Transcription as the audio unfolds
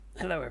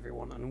Hello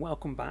everyone and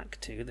welcome back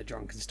to the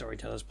Drunken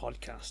Storytellers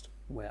podcast,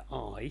 where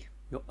I,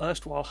 your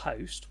erstwhile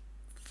host,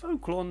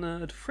 folklore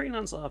nerd,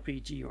 freelance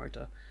RPG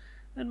writer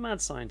and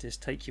mad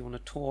scientist take you on a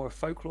tour of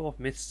folklore,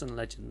 myths and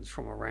legends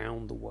from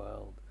around the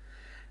world,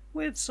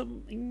 with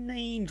some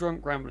inane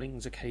drunk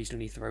ramblings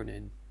occasionally thrown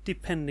in,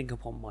 depending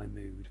upon my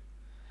mood.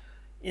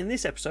 In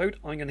this episode,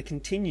 I'm going to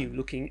continue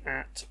looking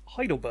at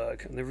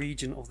Heidelberg and the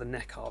region of the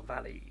Neckar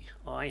Valley.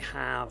 I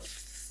have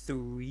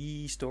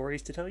 3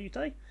 stories to tell you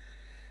today.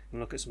 I'm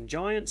going to look at some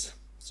giants,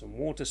 some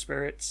water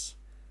spirits,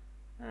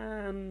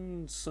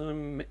 and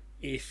some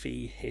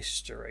iffy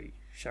history,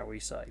 shall we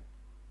say.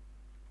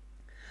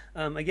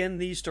 Again,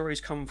 these stories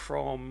come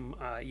from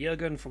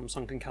Jürgen from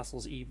Sunken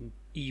Castle's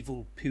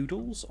Evil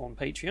Poodles on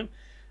Patreon,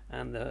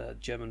 and the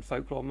German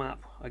folklore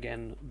map.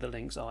 Again, the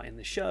links are in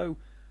the show.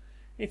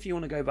 If you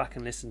want to go back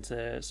and listen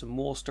to some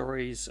more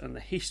stories and the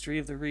history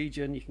of the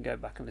region, you can go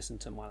back and listen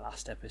to my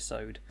last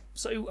episode.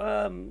 So,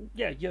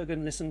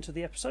 Jürgen listened to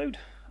the episode.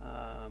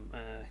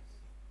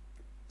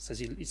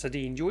 He said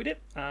he enjoyed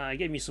it. He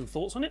gave me some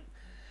thoughts on it.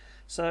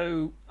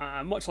 So,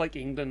 much like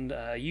England,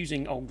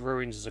 using old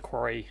ruins as a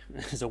quarry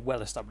is a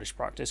well-established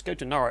practice. Go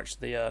to Norwich,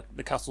 the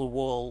castle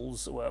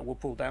walls were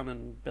pulled down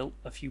and built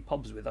a few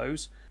pubs with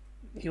those.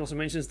 He also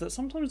mentions that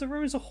sometimes the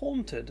ruins are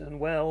haunted, and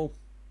well,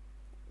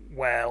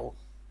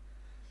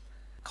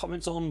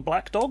 comments on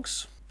black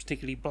dogs,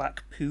 particularly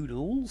black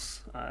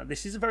poodles.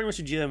 This is very much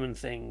a German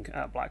thing,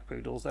 black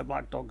poodles. Their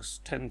black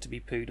dogs tend to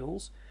be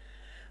poodles.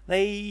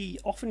 They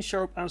often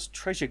show up as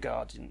treasure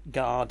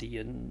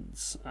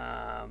guardians,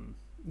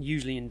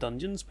 usually in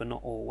dungeons, but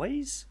not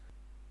always.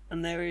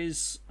 And there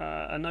is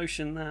a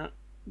notion that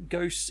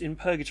ghosts in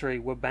purgatory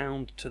were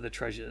bound to the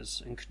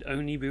treasures and could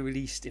only be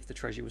released if the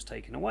treasure was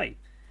taken away.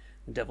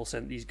 The devil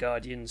sent these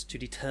guardians to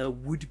deter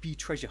would-be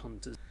treasure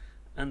hunters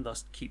and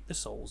thus keep the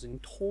souls in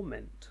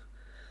torment.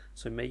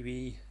 So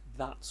maybe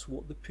that's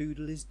what the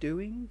poodle is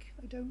doing?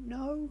 I don't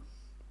know.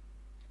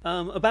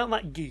 About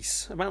that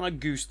goose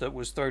that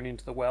was thrown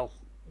into the well.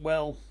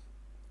 Well,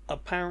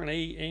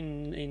 apparently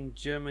in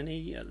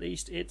Germany at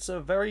least, it's a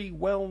very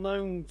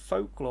well-known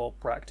folklore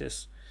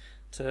practice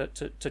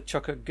to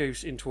chuck a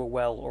goose into a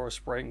well or a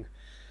spring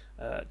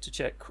to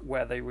check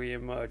where they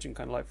re-emerge and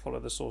kind of like follow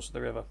the source of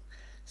the river.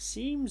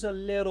 Seems a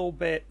little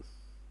bit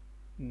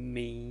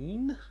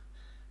mean,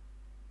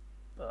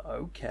 but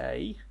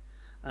okay.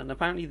 And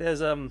apparently there's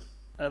the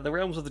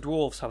realms of the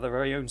dwarves have their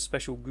very own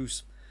special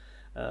goose,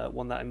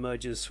 one that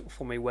emerges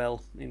from a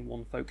well in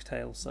one folk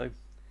tale, so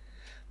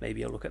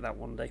maybe I'll look at that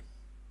one day.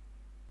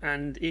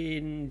 And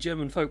in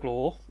German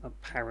folklore,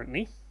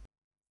 apparently,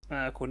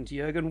 according to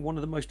Jürgen, one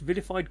of the most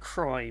vilified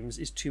crimes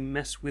is to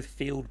mess with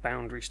field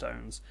boundary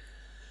stones.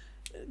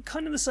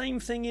 Kind of the same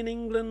thing in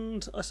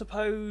England, I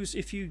suppose.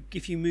 If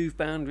you move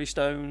boundary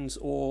stones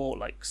or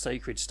like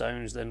sacred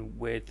stones, then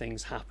weird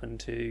things happen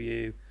to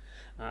you.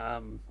 I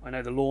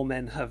know the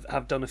lawmen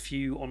have done a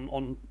few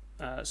on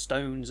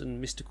stones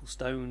and mystical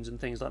stones and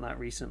things like that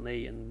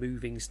recently, and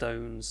moving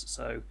stones,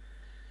 so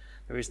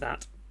there is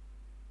that.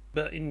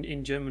 But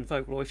in German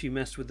folklore, if you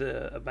mess with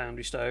a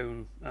boundary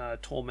stone,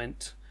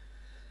 torment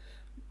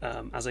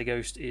as a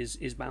ghost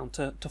is bound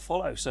to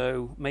follow.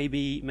 So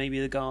maybe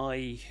the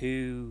guy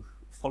who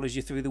follows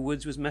you through the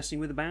woods was messing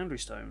with the boundary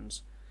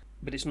stones.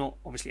 But it's not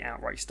obviously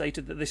outright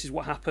stated that this is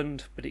what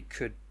happened, but it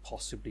could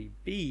possibly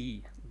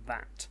be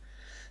that.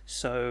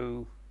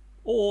 So,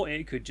 or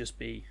it could just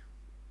be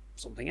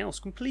something else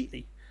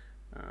completely.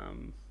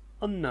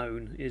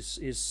 Unknown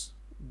is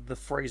the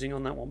phrasing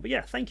on that one. But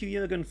yeah, thank you,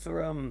 Jürgen,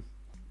 for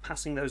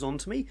passing those on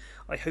to me.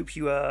 I hope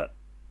you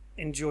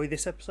enjoy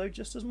this episode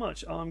just as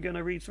much. I'm going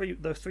to read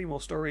the 3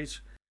 more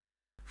stories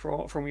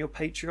from your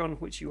Patreon,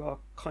 which you are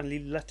kindly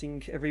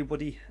letting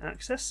everybody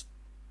access.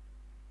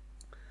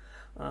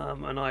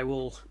 And I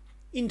will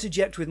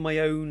interject with my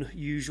own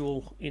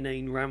usual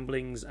inane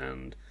ramblings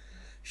and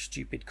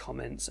stupid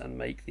comments and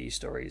make these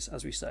stories,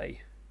 as we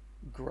say,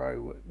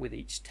 grow with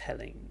each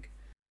telling.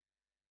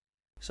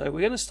 So we're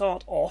going to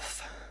start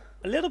off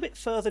a little bit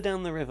further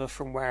down the river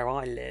from where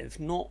I live,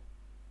 not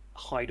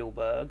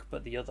Heidelberg,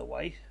 but the other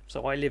way.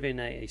 So I live in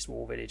a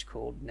small village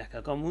called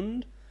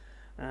Neckargemund,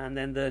 and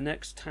then the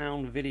next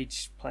town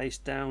village place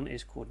down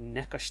is called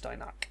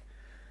Neckarsteinach.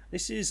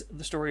 This is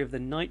the story of the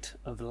Night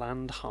of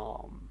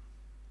Landharm.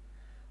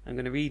 I'm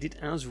going to read it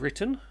as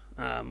written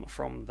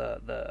from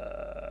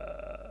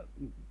the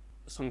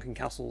Sunken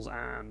Castles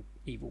and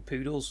Evil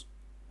Poodles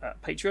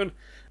Patreon.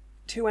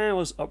 2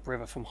 hours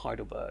upriver from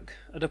Heidelberg,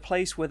 at a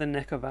place where the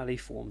Neckar Valley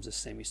forms a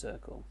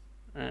semicircle.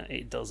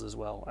 It does as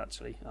well,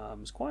 actually.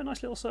 It's quite a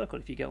nice little circle.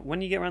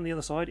 When you get around the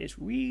other side, it's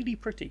really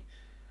pretty.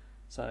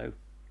 So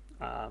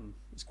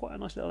it's quite a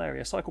nice little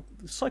area.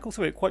 Cycle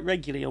through it quite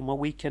regularly on my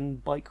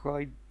weekend bike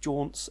ride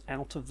jaunts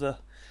out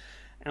into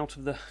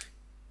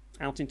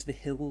the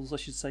hills, I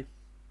should say.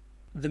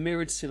 The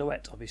mirrored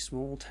silhouette of a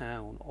small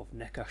town of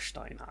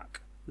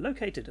Neckarsteinach,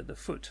 located at the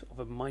foot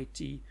of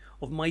mighty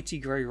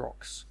grey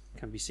rocks,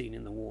 can be seen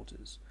in the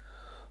waters.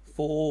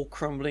 4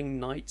 crumbling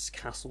knights'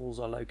 castles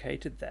are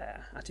located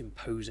there at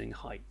imposing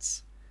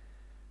heights.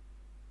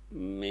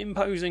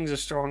 imposing's a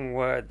strong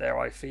word there,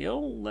 I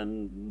feel.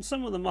 And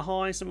some of them are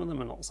high, some of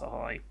them are not so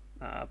high.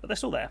 But they're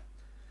still there.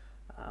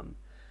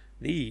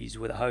 These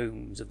were the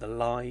homes of the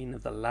line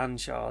of the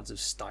Landshards of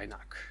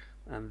Steinach,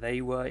 and they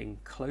were in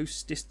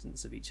close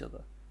distance of each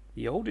other.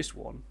 The oldest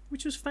one,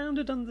 which was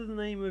founded under the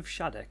name of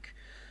Shadek,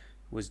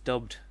 was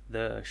dubbed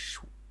the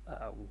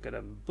I'm going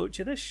to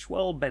butcher this,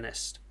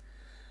 Schwalbenest,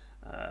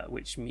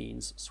 which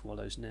means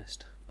swallow's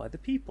nest, by the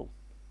people.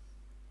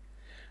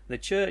 The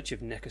church of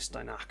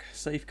Neckarsteinach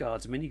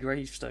safeguards many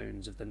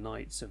gravestones of the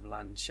knights of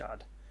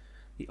Landshad.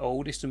 The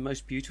oldest and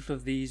most beautiful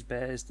of these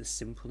bears the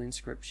simple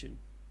inscription,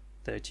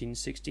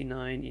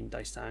 1369 in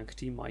Die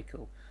Sancti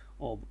Michael,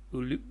 of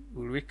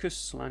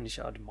Ulricus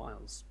Landshad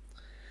Miles.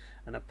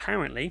 And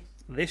apparently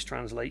this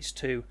translates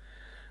to,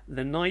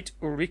 the knight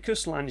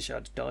Ulricus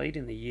Landshad died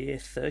in the year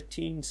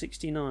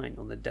 1369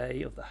 on the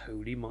day of the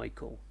Holy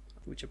Michael,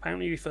 which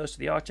apparently refers to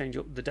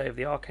the day of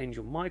the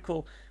Archangel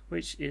Michael,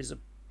 which is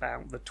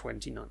about the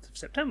 29th of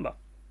September.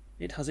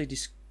 It has a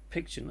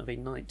depiction of a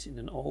knight in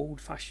an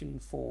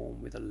old-fashioned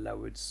form with a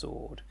lowered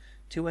sword.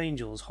 Two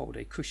angels hold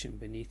a cushion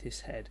beneath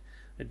his head.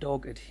 A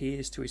dog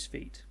adheres to his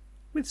feet,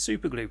 with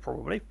superglue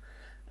probably.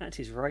 At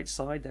his right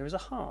side there is a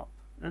harp,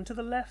 and to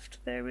the left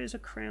there is a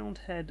crowned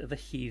head of a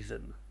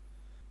heathen.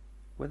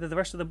 Whether the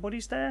rest of the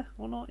body's there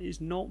or not is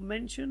not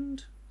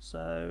mentioned,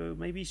 so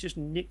maybe he's just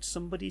nicked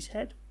somebody's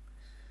head.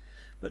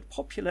 But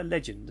popular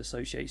legend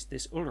associates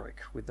this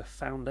Ulrich with the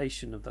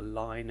foundation of the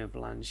line of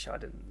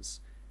Landschadens.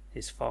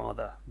 His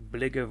father,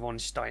 Bligger von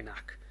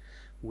Steinach,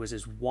 was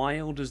as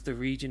wild as the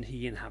region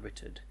he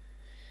inhabited.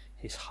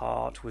 His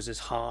heart was as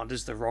hard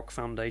as the rock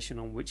foundation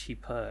on which he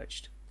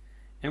perched.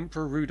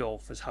 Emperor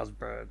Rudolf of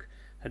Habsburg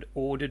had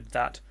ordered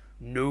that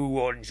no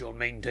one shall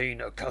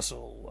maintain a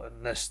castle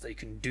unless they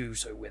can do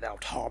so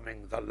without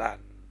harming the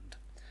land.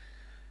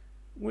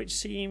 Which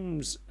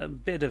seems a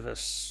bit of a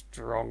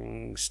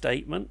strong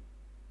statement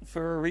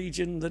for a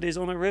region that is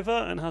on a river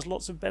and has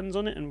lots of bends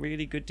on it and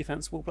really good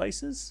defensible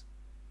places.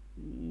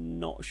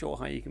 Not sure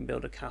how you can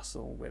build a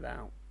castle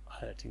without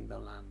hurting the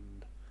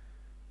land.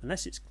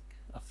 Unless it's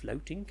a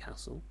floating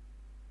castle.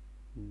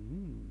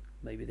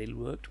 Maybe they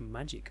worked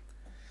magic.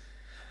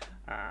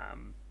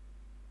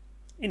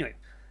 Anyway,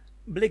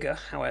 Bligger,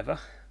 however,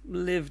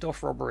 lived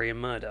off robbery and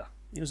murder.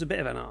 He was a bit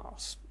of an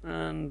arse,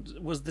 and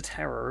was the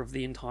terror of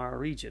the entire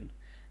region.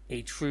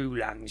 A true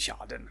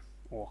Landschaden,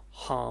 or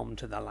harm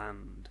to the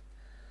land.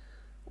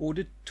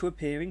 Ordered to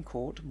appear in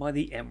court by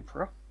the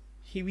Emperor,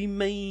 he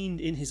remained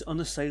in his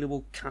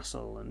unassailable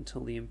castle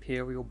until the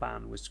imperial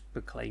ban was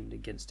proclaimed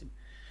against him,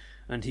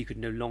 and he could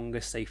no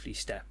longer safely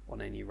step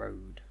on any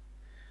road.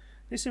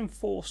 This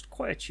enforced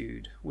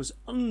quietude was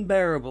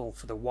unbearable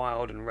for the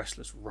wild and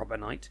restless robber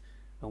knight,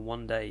 and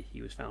one day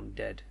he was found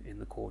dead in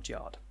the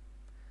courtyard.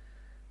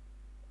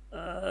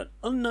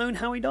 Unknown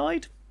how he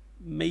died.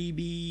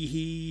 Maybe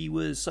he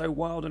was so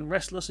wild and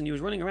restless and he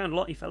was running around a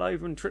lot he fell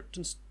over and tripped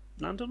and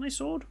landed on his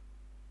sword.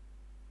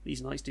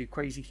 These knights do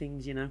crazy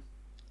things, you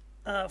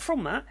know.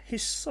 From that,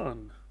 his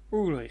son,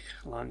 Ulrich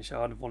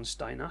Landshad von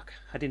Steinach,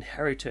 had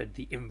inherited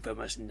the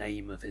infamous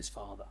name of his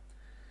father,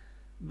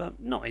 but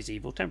not his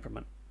evil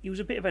temperament. He was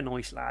a bit of a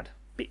nice lad,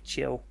 bit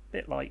chill,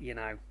 bit like,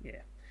 yeah.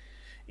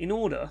 In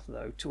order,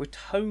 though, to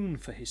atone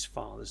for his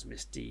father's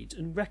misdeeds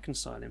and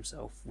reconcile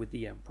himself with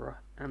the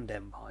Emperor and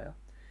Empire,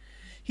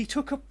 he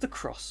took up the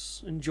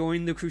cross and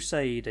joined the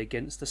crusade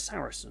against the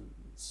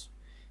Saracens.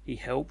 He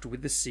helped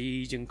with the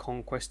siege and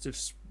conquest of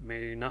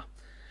Smyrna,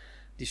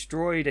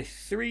 destroyed a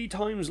 3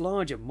 times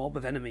larger mob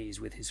of enemies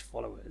with his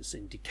followers,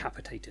 and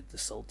decapitated the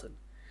Sultan,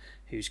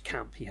 whose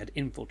camp he had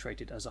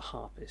infiltrated as a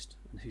harpist,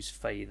 and whose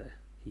favour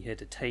he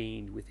had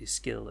attained with his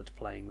skill at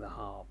playing the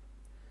harp.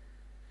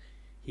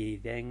 He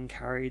then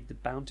carried the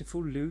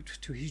bountiful loot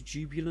to his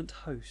jubilant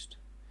host.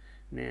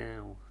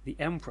 Now, the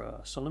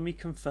Emperor solemnly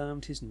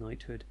confirmed his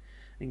knighthood,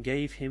 and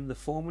gave him the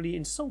formerly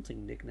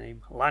insulting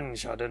nickname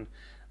Landschaden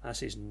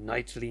as his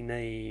knightly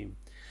name,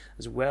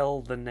 as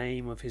well the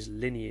name of his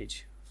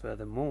lineage.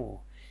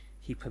 Furthermore,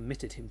 he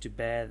permitted him to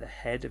bear the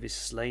head of his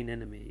slain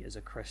enemy as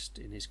a crest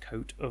in his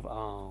coat of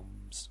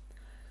arms.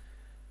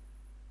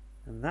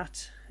 And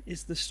that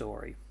is the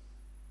story.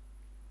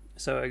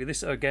 So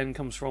this again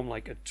comes from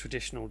like a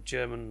traditional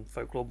German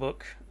folklore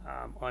book.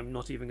 I'm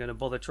not even going to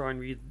bother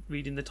trying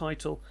reading the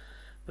title,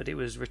 but it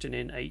was written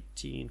in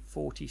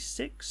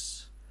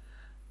 1846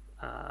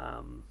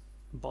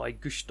 by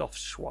Gustav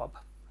Schwab,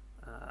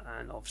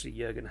 and obviously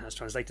Jürgen has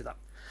translated that.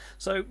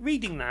 So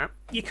reading that,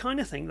 you kind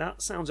of think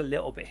that sounds a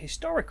little bit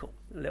historical,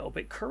 a little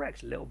bit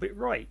correct, a little bit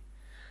right.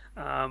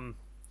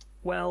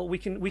 Well, we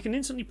can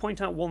instantly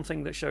point out one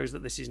thing that shows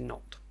that this is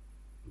not.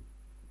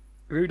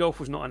 Rudolf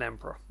was not an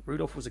emperor.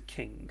 Rudolf was a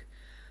king.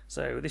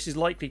 So this is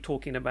likely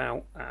talking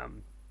about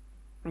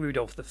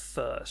Rudolf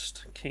I,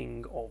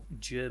 king of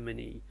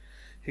Germany,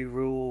 who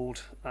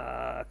ruled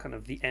kind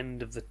of the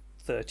end of the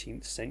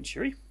 13th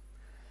century.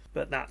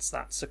 But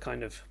that's a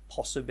kind of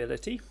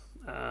possibility.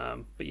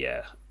 But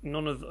yeah,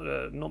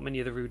 not many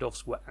of the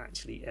Rudolfs were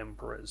actually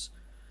emperors.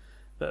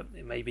 But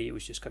maybe it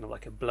was just kind of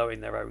like a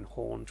blowing their own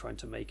horn, trying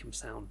to make them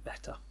sound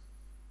better.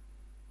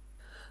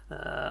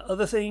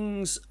 Other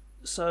things,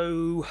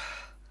 so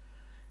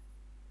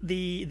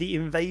the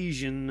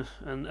invasion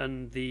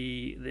and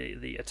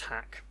the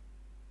attack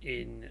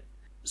in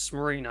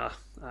Smyrna,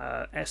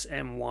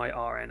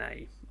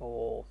 Smyrna,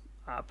 or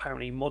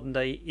apparently modern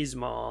day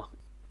Izmar.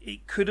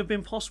 It could have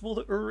been possible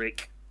that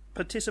Ulrich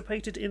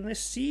participated in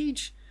this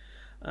siege,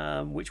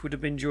 which would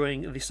have been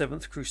during the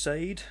Seventh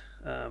Crusade,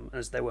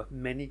 as there were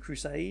many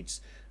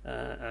crusades,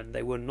 and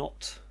they were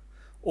not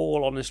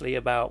all honestly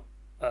about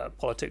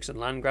politics and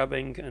land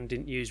grabbing, and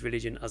didn't use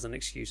religion as an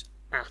excuse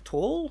at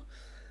all.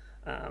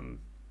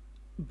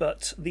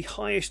 But the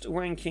highest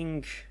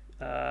ranking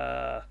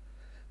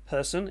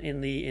person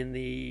in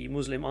the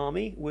Muslim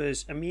army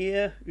was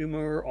Emir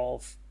Umar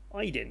of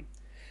Aydin,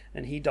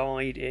 and he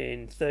died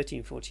in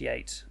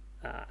 1348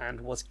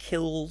 and was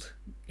killed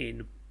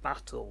in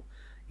battle.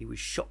 He was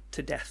shot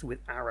to death with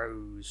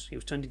arrows. He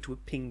was turned into a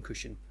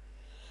pincushion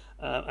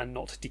and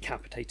not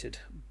decapitated.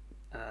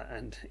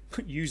 And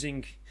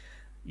using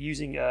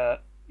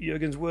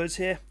Jürgen's words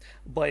here,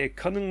 by a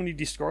cunningly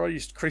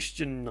disguised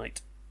Christian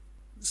knight.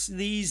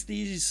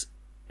 These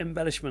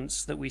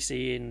embellishments that we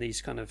see in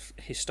these kind of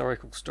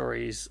historical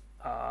stories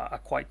are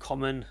quite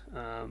common.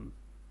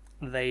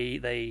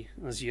 They,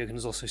 as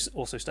Jürgen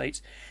also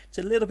states, it's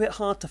a little bit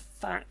hard to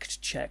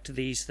fact check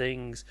these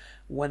things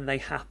when they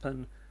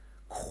happen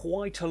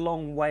quite a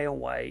long way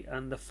away,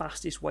 and the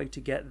fastest way to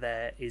get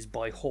there is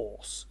by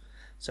horse.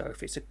 So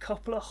if it's a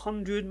couple of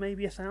hundred,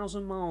 maybe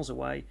 1,000 miles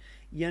away,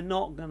 you're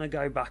not going to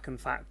go back and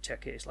fact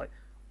check it. It's like,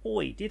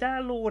 oi, did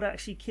our Lord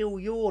actually kill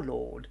your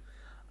Lord?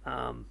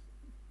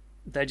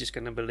 They're just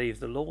going to believe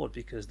the Lord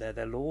because they're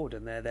their Lord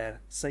and they're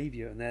their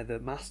Saviour and they're the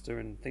Master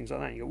and things like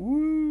that. And you go,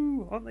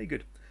 woo, aren't they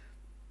good?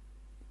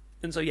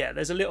 And so yeah,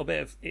 there's a little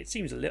bit of, it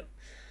seems a little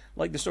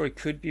like the story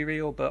could be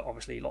real, but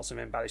obviously lots of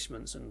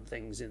embellishments and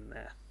things in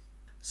there.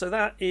 So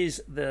that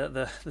is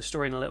the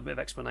story and a little bit of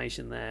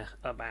explanation there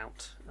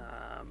about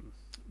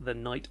the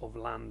Knight of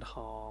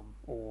Landharm,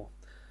 or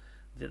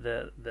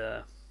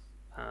the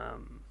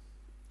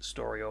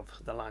story of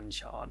the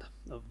Landshard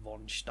of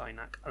von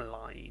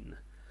Steinach-Lein.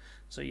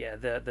 So yeah,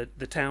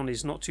 the town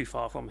is not too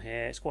far from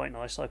here. It's quite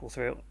nice. Cycle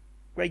through it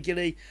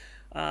regularly.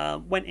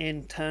 Went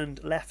in,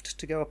 turned left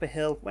to go up a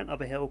hill, went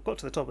up a hill, got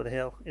to the top of the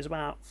hill. It's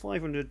about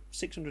 500,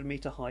 600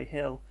 metre high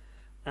hill,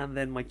 and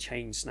then my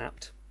chain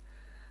snapped.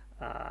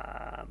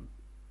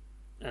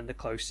 And the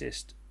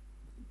closest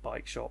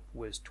bike shop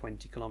was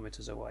 20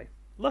 kilometres away.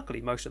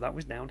 Luckily, most of that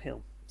was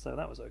downhill, so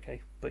that was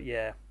okay. But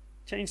yeah,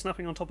 chain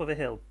snapping on top of a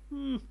hill,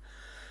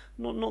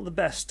 not the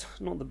best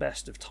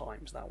of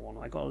times. That one,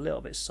 I got a little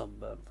bit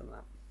sunburned from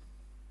that.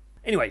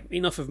 Anyway,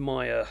 enough of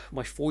my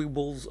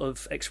foibles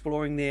of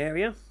exploring the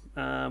area.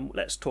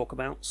 Let's talk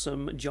about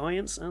some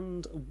giants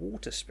and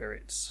water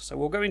spirits. So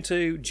we'll go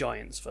into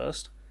giants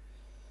first.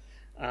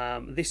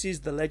 This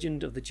is the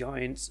legend of the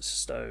Giant's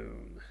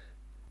Stone.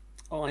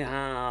 I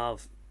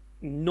have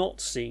not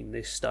seen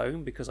this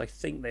stone because I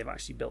think they've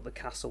actually built the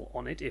castle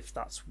on it, if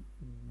that's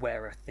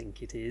where I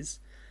think it is.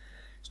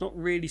 It's not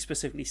really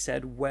specifically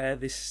said where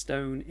this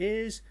stone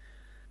is.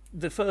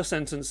 The first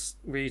sentence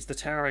reads, the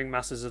towering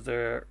masses of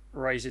the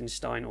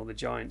Reisenstein, or the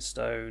Giant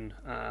Stone,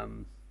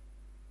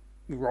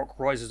 rock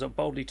rises up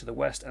boldly to the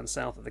west and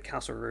south of the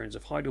castle ruins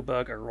of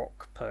Heidelberg, a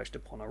rock perched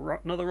upon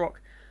another rock.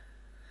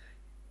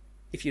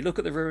 If you look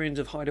at the ruins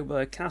of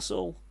Heidelberg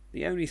Castle,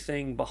 the only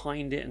thing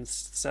behind it and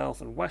south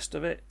and west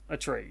of it are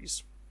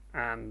trees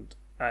and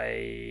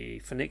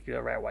a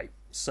funicular railway.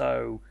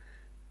 So,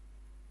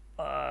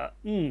 not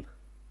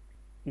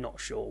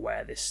sure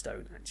where this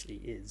stone actually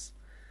is.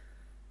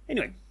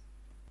 Anyway,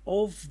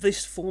 of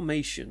this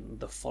formation,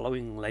 the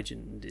following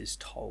legend is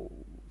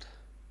told.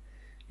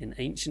 In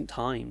ancient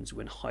times,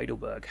 when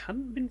Heidelberg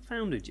hadn't been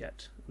founded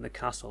yet, and the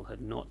castle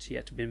had not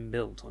yet been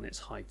built on its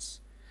heights,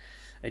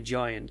 a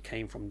giant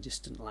came from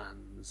distant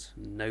lands,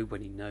 and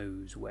nobody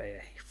knows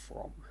where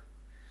from.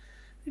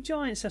 The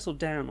giant settled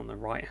down on the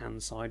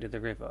right-hand side of the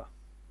river.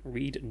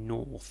 Read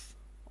north.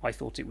 I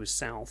thought it was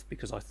south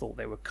because I thought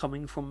they were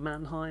coming from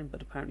Mannheim,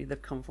 but apparently they've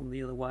come from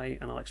the other way,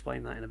 and I'll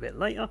explain that in a bit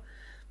later.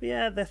 But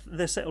yeah,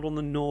 they're settled on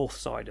the north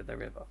side of the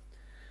river,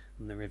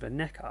 on the river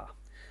Neckar,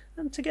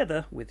 and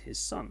together with his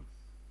son.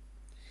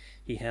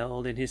 He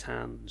held in his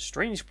hand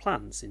strange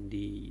plants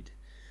indeed,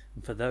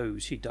 and for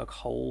those he dug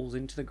holes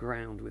into the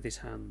ground with his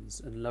hands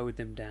and lowered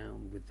them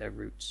down with their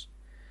roots.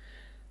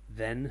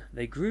 Then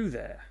they grew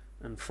there,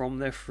 and from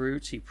their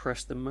fruits he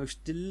pressed the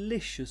most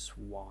delicious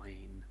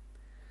wine.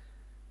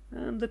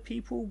 And the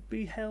people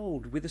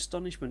beheld with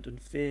astonishment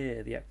and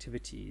fear the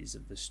activities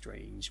of the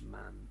strange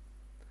man.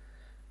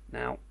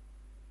 Now,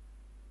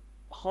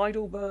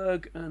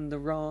 Heidelberg and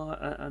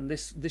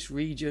this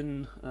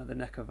region, the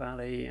Neckar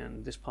Valley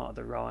and this part of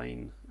the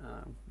Rhine,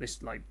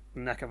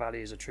 Neckar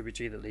Valley is a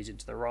tributary that leads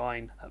into the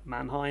Rhine at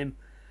Mannheim,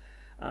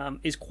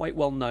 is quite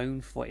well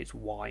known for its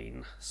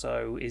wine.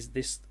 So is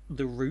this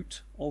the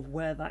root of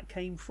where that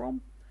came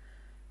from?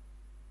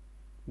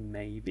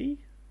 Maybe,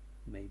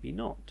 maybe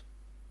not.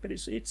 But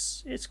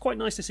it's quite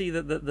nice to see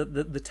that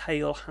the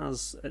tale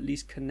has at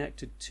least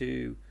connected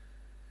to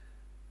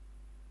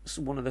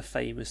one of the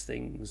famous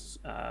things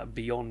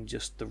beyond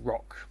just the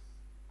rock.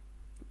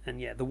 And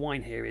yeah, the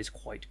wine here is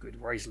quite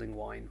good. Riesling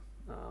wine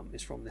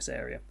is from this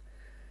area.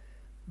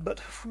 But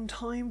from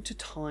time to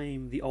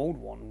time, the Old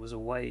One was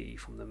away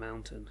from the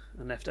mountain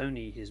and left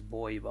only his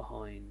boy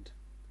behind.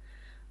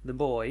 The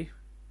boy,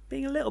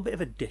 being a little bit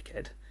of a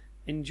dickhead,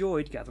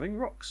 enjoyed gathering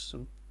rocks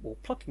or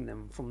plucking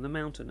them from the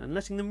mountain and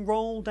letting them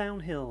roll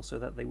downhill so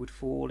that they would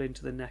fall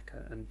into the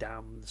Neckar and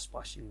dam the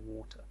splashing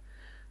water.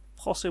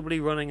 Possibly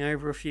running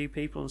over a few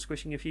people and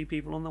squishing a few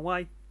people on the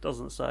way,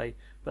 doesn't say,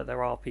 but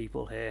there are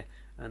people here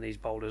and these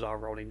boulders are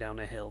rolling down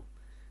a hill.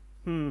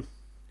 And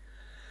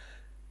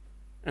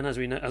as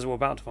we're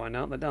about to find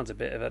out, the Dad's a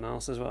bit of an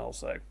arse as well,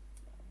 so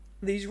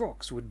these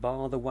rocks would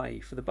bar the way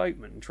for the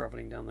boatmen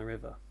travelling down the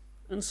river,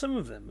 and some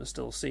of them are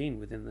still seen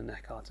within the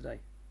Neckar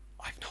today.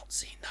 I've not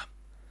seen them.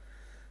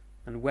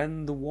 And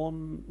when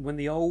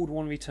the Old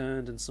One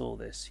returned and saw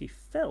this, he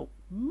felt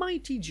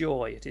mighty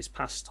joy at his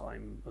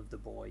pastime of the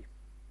boy.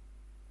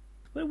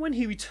 But when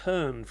he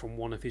returned from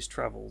one of his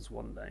travels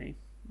one day,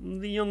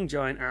 the young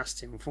giant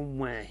asked him from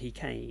where he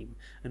came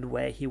and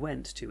where he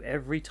went to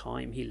every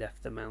time he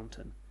left the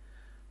mountain.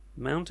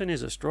 Mountain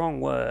is a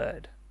strong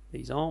word.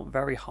 These aren't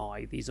very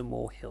high, these are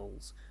more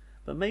hills.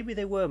 But maybe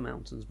they were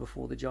mountains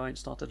before the giant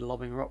started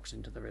lobbing rocks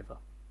into the river.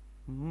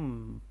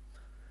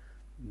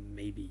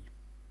 Maybe.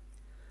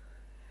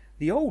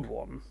 The Old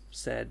One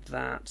said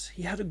that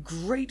he had a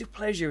great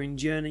pleasure in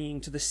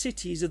journeying to the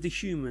cities of the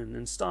human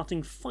and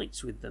starting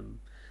fights with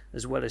them,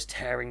 as well as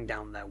tearing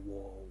down their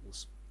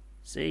walls.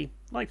 See,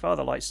 like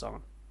father, like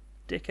son.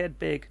 Dickhead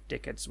big,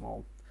 dickhead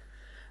small.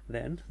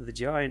 Then the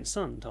giant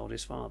son told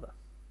his father,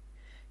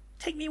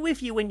 "Take me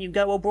with you when you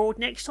go abroad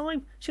next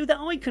time, so that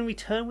I can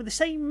return with the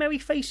same merry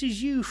face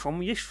as you from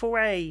this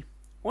foray.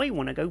 I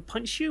want to go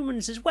punch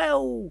humans as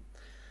well."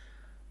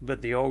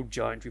 But the old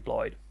giant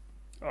replied,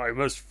 "I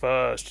must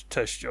first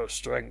test your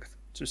strength,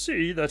 to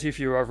see that if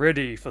you are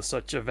ready for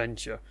such a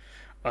venture,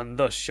 and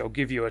thus shall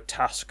give you a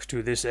task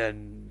to this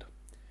end."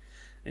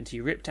 And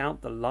he ripped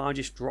out the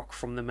largest rock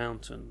from the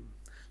mountain,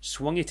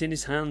 swung it in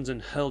his hands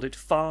and hurled it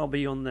far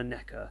beyond the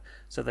Neckar,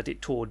 so that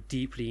it tore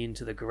deeply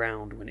into the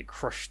ground when it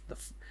crushed the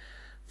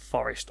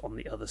forest on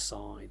the other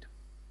side.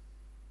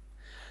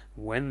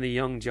 When the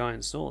young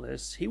giant saw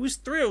this, he was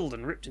thrilled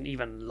and ripped an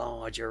even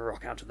larger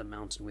rock out of the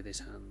mountain with his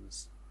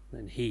hands.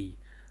 Then he,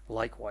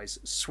 likewise,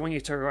 swung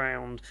it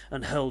around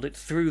and hurled it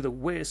through the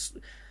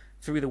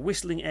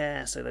whistling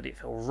air so that it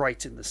fell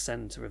right in the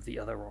centre of the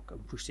other rock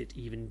and pushed it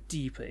even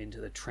deeper into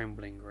the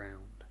trembling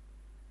ground.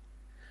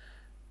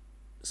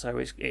 So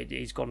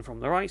it's gone from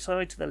the right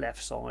side to the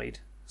left side,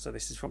 so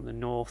this is from the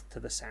north to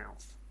the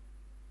south.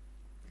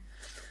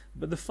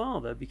 But the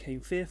father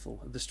became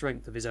fearful of the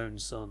strength of his own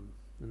son,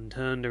 and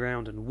turned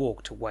around and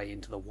walked away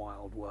into the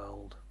wild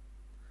world.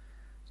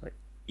 It's like,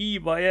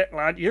 by it,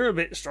 lad, you're a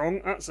bit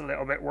strong, that's a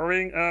little bit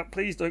worrying,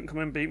 please don't come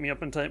and beat me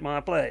up and take my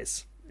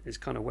place, is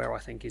kind of where I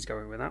think he's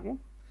going with that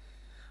one.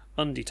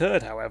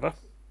 Undeterred, however,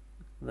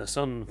 the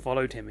son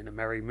followed him in a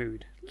merry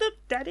mood. "Look,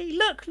 Daddy,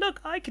 look,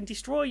 I can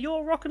destroy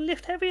your rock and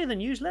lift heavier than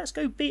you, let's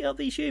go beat up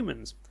these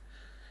humans."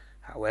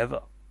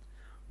 However,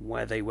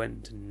 where they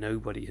went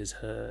nobody has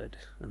heard,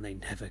 and they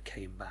never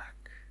came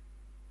back.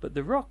 But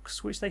the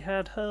rocks which they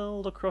had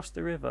hurled across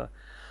the river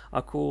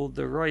are called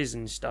the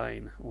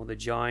Riesenstein, or the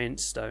Giant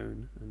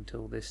Stone,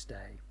 until this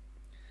day.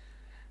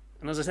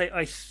 And as I say,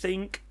 I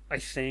think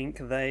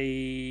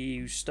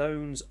they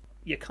stones,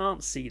 you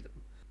can't see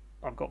them.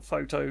 I've got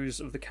photos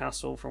of the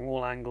castle from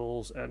all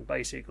angles, and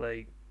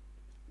basically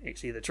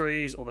it's either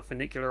trees or the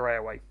funicular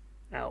railway,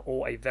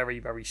 or a very,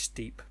 very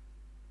steep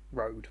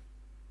road,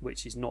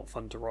 which is not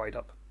fun to ride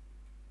up.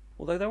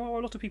 Although there are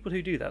a lot of people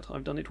who do that.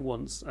 I've done it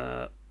once,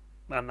 and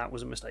that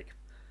was a mistake.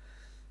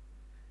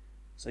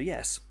 So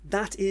yes,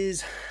 that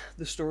is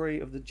the story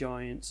of the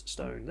Giant's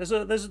Stone.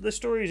 There's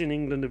stories in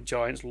England of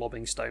giants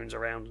lobbing stones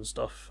around and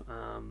stuff,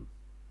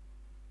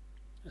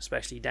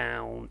 especially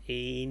down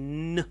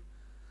in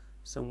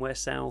somewhere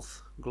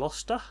south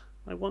Gloucester,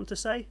 I want to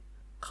say.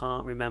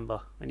 Can't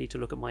remember. I need to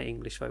look at my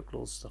English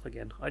folklore stuff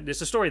again.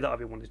 It's a story that I've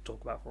been wanting to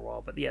talk about for a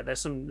while. But yeah, there's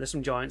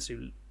some giants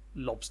who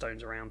lob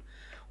stones around.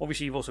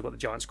 Obviously, you've also got the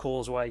Giant's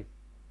Causeway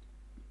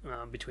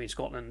between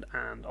Scotland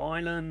and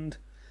Ireland,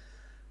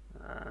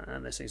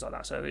 and there's things like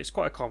that. So it's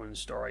quite a common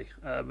story.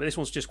 But this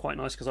one's just quite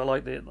nice because I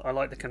like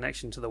the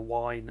connection to the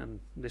wine,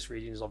 and this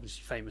region is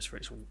obviously famous for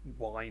its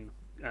wine.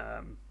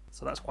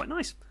 So that's quite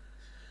nice.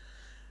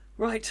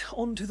 Right,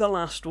 on to the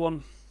last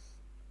one.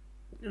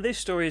 This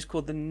story is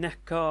called the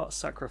Neckar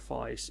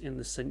Sacrifice in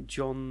the St.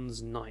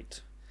 John's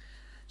Night.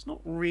 It's not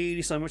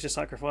really so much a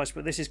sacrifice,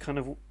 but this is kind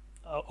of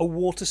a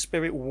water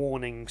spirit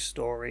warning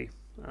story.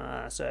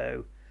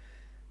 So,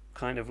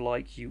 kind of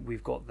like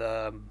we've got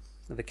the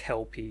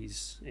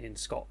Kelpies in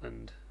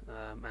Scotland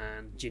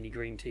and Ginny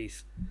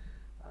Greenteeth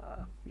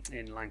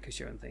in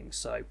Lancashire and things.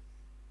 So,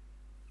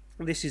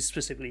 this is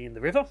specifically in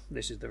the river.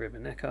 This is the River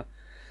Neckar.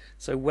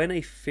 So when a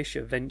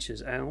fisher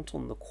ventures out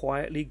on the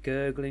quietly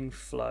gurgling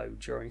flow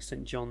during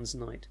St. John's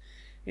Night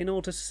in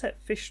order to set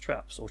fish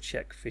traps or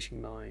check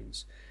fishing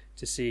lines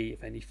to see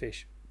if any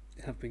fish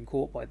have been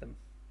caught by them.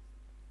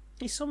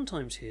 He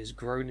sometimes hears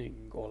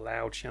groaning or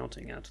loud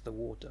shouting out of the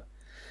water,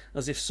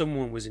 as if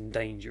someone was in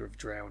danger of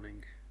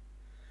drowning.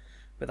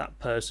 But that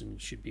person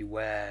should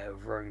beware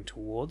of rowing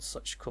towards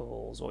such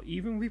calls, or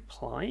even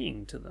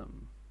replying to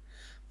them,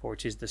 for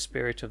it is the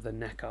spirit of the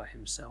Neckar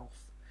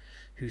himself,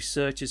 who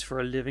searches for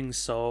a living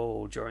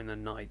soul during the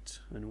night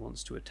and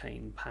wants to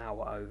attain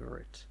power over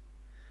it.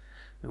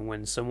 And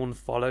when someone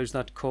follows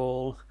that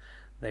call,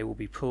 they will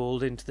be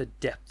pulled into the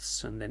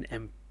depths, and then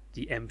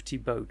the empty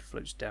boat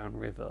floats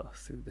downriver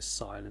through the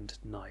silent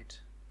night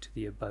to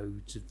the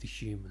abodes of the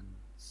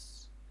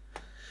humans.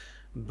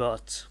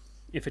 But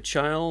if a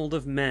child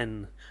of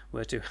men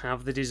were to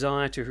have the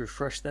desire to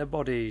refresh their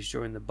bodies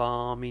during the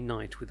balmy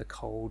night with a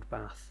cold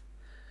bath,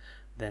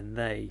 then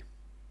they,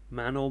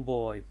 man or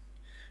boy,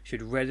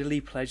 should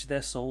readily pledge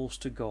their souls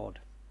to God.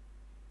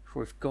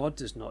 For if God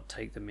does not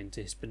take them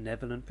into his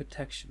benevolent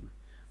protection,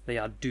 they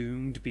are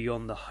doomed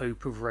beyond the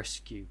hope of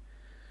rescue.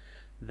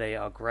 They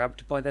are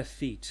grabbed by their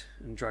feet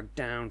and dragged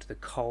down to the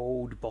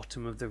cold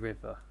bottom of the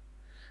river,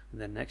 and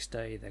the next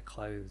day their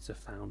clothes are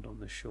found on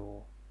the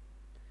shore.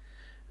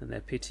 And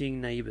their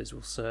pitying neighbours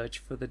will search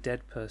for the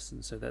dead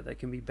person so that they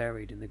can be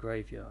buried in the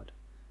graveyard,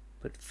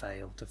 but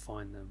fail to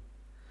find them.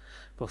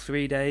 For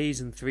 3 days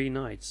and 3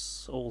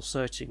 nights all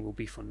searching will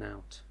be for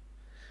naught,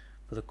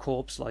 for the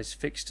corpse lies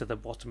fixed to the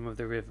bottom of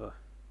the river.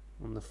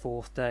 On the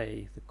 4th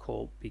day the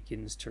corpse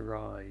begins to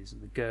rise,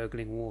 and the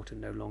gurgling water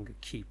no longer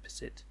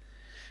keeps it,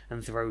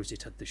 and throws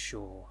it at the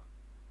shore.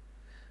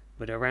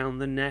 But around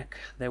the neck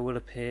they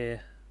will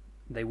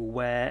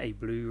wear a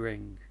blue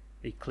ring,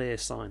 a clear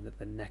sign that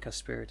the Neckar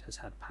spirit has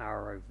had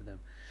power over them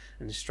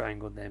and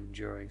strangled them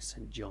during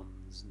St.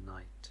 John's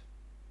night.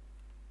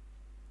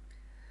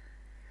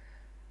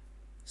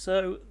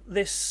 So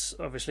this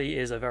obviously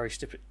is a very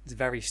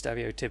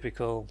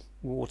stereotypical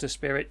water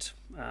spirit,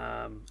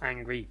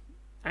 angry.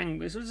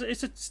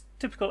 It's a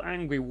typical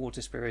angry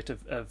water spirit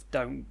of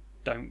don't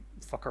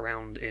fuck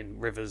around in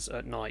rivers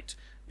at night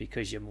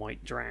because you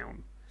might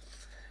drown.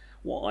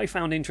 What I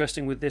found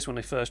interesting with this when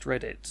I first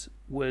read it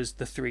was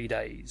the 3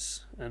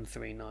 days and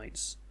 3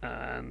 nights.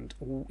 And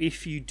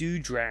if you do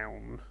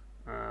drown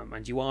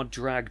and you are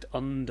dragged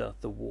under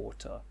the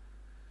water,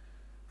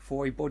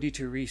 for a body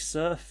to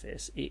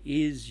resurface, it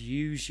is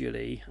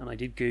usually, and I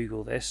did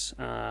Google this,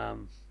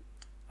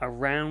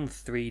 around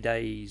 3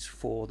 days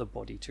for the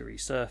body to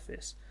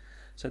resurface.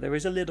 So there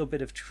is a little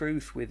bit of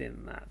truth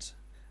within that.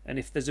 And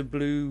if there's a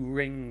blue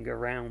ring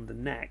around the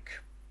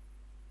neck,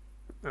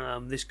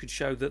 this could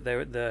show that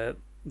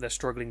they're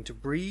struggling to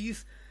breathe.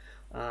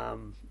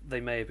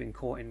 They may have been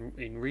caught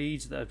in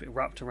reeds that have been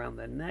wrapped around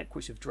their neck,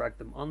 which have dragged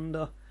them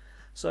under.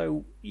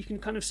 So you can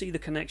kind of see the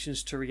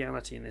connections to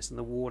reality in this and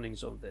the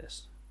warnings of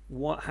this.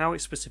 How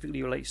it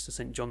specifically relates to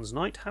St. John's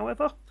Night,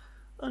 however,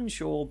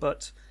 unsure,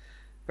 but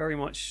very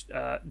much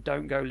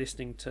don't go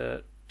listening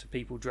to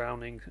people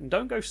drowning, and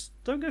don't go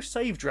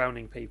save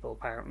drowning people,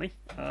 apparently,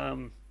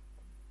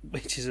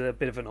 which is a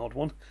bit of an odd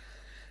one.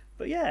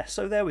 But yeah,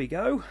 so there we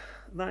go.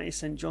 That is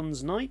St.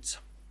 John's Night.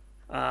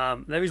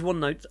 There is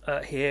one note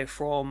here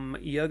from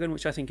Jürgen,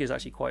 which I think is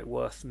actually quite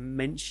worth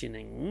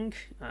mentioning,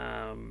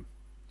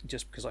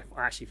 just because I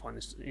actually find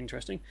this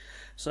interesting.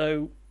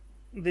 So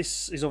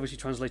this is obviously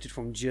translated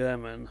from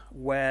German,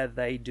 where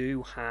they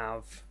do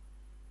have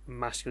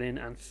masculine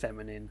and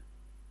feminine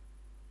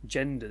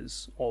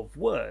genders of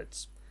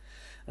words.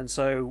 And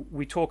so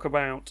we talk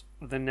about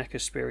the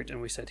Neckar spirit,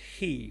 and we said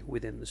he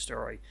within the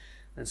story.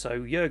 And so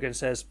Jürgen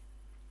says,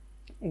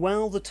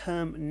 while the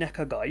term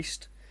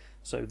Neckargeist,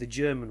 so the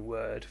German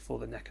word for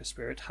the Neckar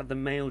spirit, had the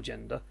male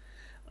gender,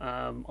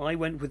 I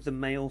went with the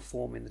male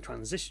form in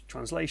the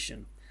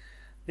translation.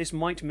 This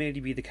might merely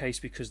be the case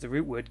because the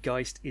root word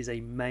Geist is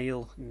a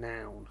male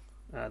noun.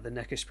 The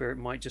Neckar spirit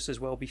might just as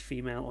well be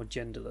female or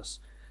genderless,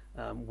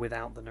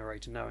 without the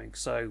narrator knowing.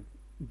 So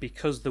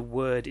because the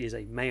word is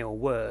a male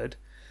word,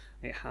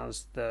 it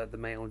has the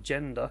male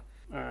gender,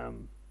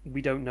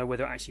 we don't know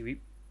whether it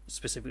actually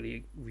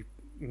specifically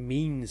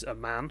means a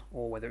man,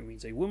 or whether it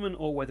means a woman,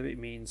 or whether it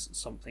means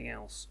something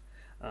else.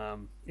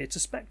 It's a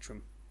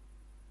spectrum.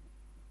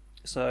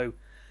 So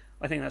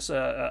I think that's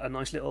a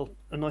nice little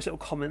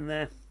comment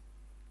there.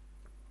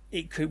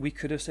 We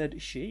could have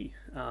said she.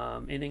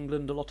 In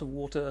England, a lot of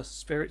water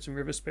spirits and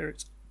river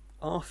spirits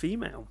are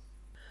female,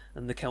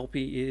 and the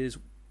Kelpie is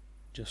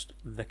just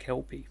the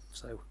Kelpie,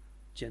 so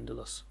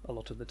genderless a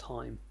lot of the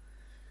time.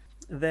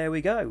 There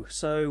we go.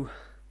 So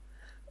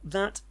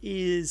that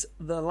is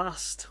the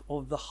last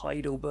of the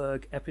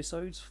Heidelberg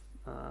episodes,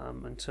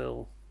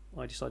 until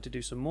I decide to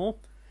do some more.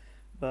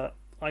 But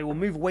I will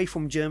move away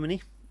from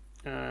Germany,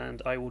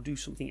 and I will do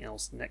something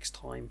else next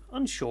time.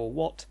 Unsure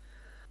what.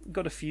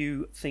 Got a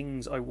few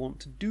things I want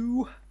to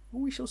do.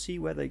 We shall see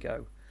where they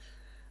go.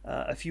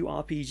 A few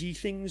RPG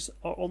things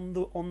are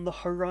on the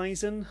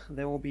horizon.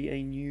 There will be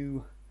a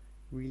new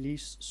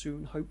release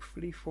soon,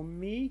 hopefully, from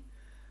me.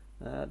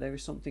 There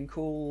is something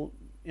cool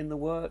in the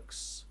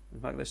works. In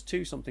fact, there's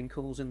 2 something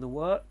cools in the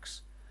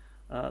works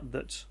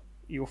that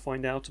you'll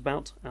find out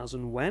about as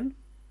and when.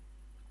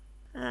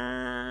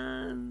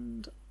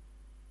 And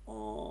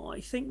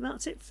I think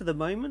that's it for the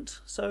moment.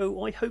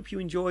 So I hope you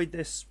enjoyed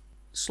this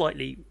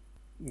slightly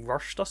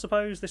rushed, I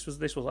suppose. This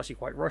was actually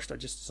quite rushed. I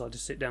just decided to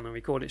sit down and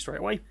record it straight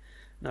away.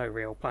 No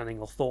real planning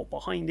or thought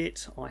behind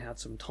it. I had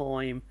some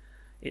time.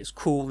 It's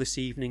cool this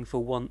evening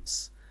for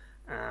once,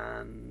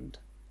 and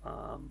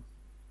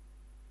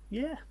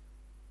yeah.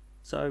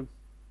 So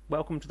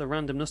welcome to the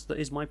randomness that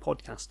is my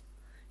podcast.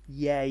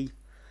 Yay!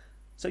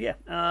 So yeah,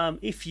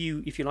 if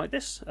you like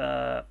this,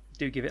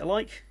 do give it a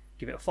like,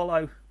 give it a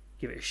follow,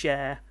 give it a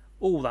share,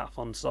 all that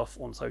fun stuff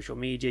on social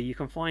media. You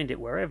can find it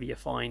wherever you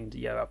find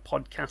your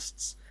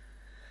podcasts,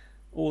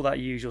 all that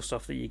usual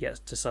stuff that you get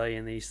to say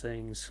in these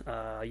things.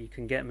 You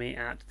can get me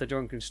at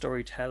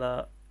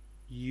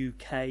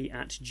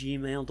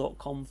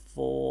thedrunkenstorytelleruk@gmail.com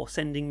for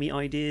sending me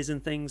ideas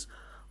and things.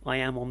 I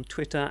am on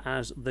Twitter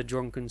as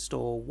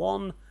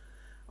thedrunkenstore1.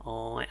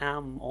 I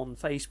am on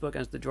Facebook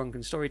as The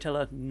Drunken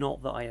Storyteller.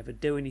 Not that I ever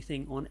do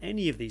anything on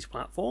any of these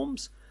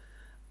platforms.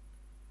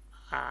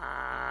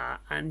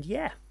 And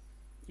yeah,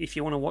 if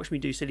you want to watch me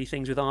do silly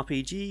things with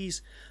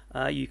RPGs,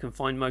 you can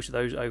find most of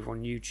those over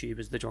on YouTube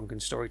as The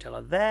Drunken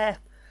Storyteller there.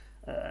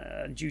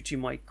 Due to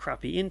my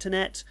crappy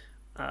internet,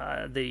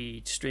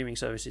 the streaming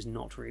service is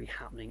not really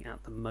happening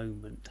at the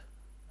moment.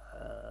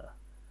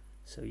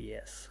 So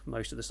yes,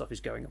 most of the stuff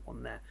is going up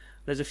on there.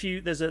 There's a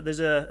few things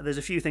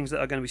that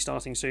are going to be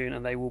starting soon,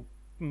 and they will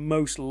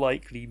most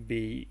likely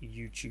be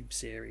YouTube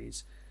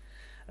series.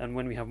 And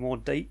when we have more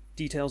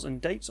details and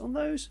dates on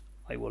those,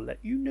 I will let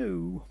you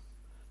know.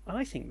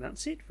 I think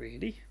that's it,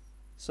 really.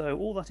 So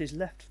all that is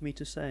left for me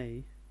to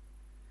say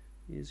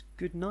is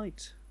good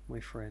night, my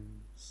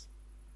friends.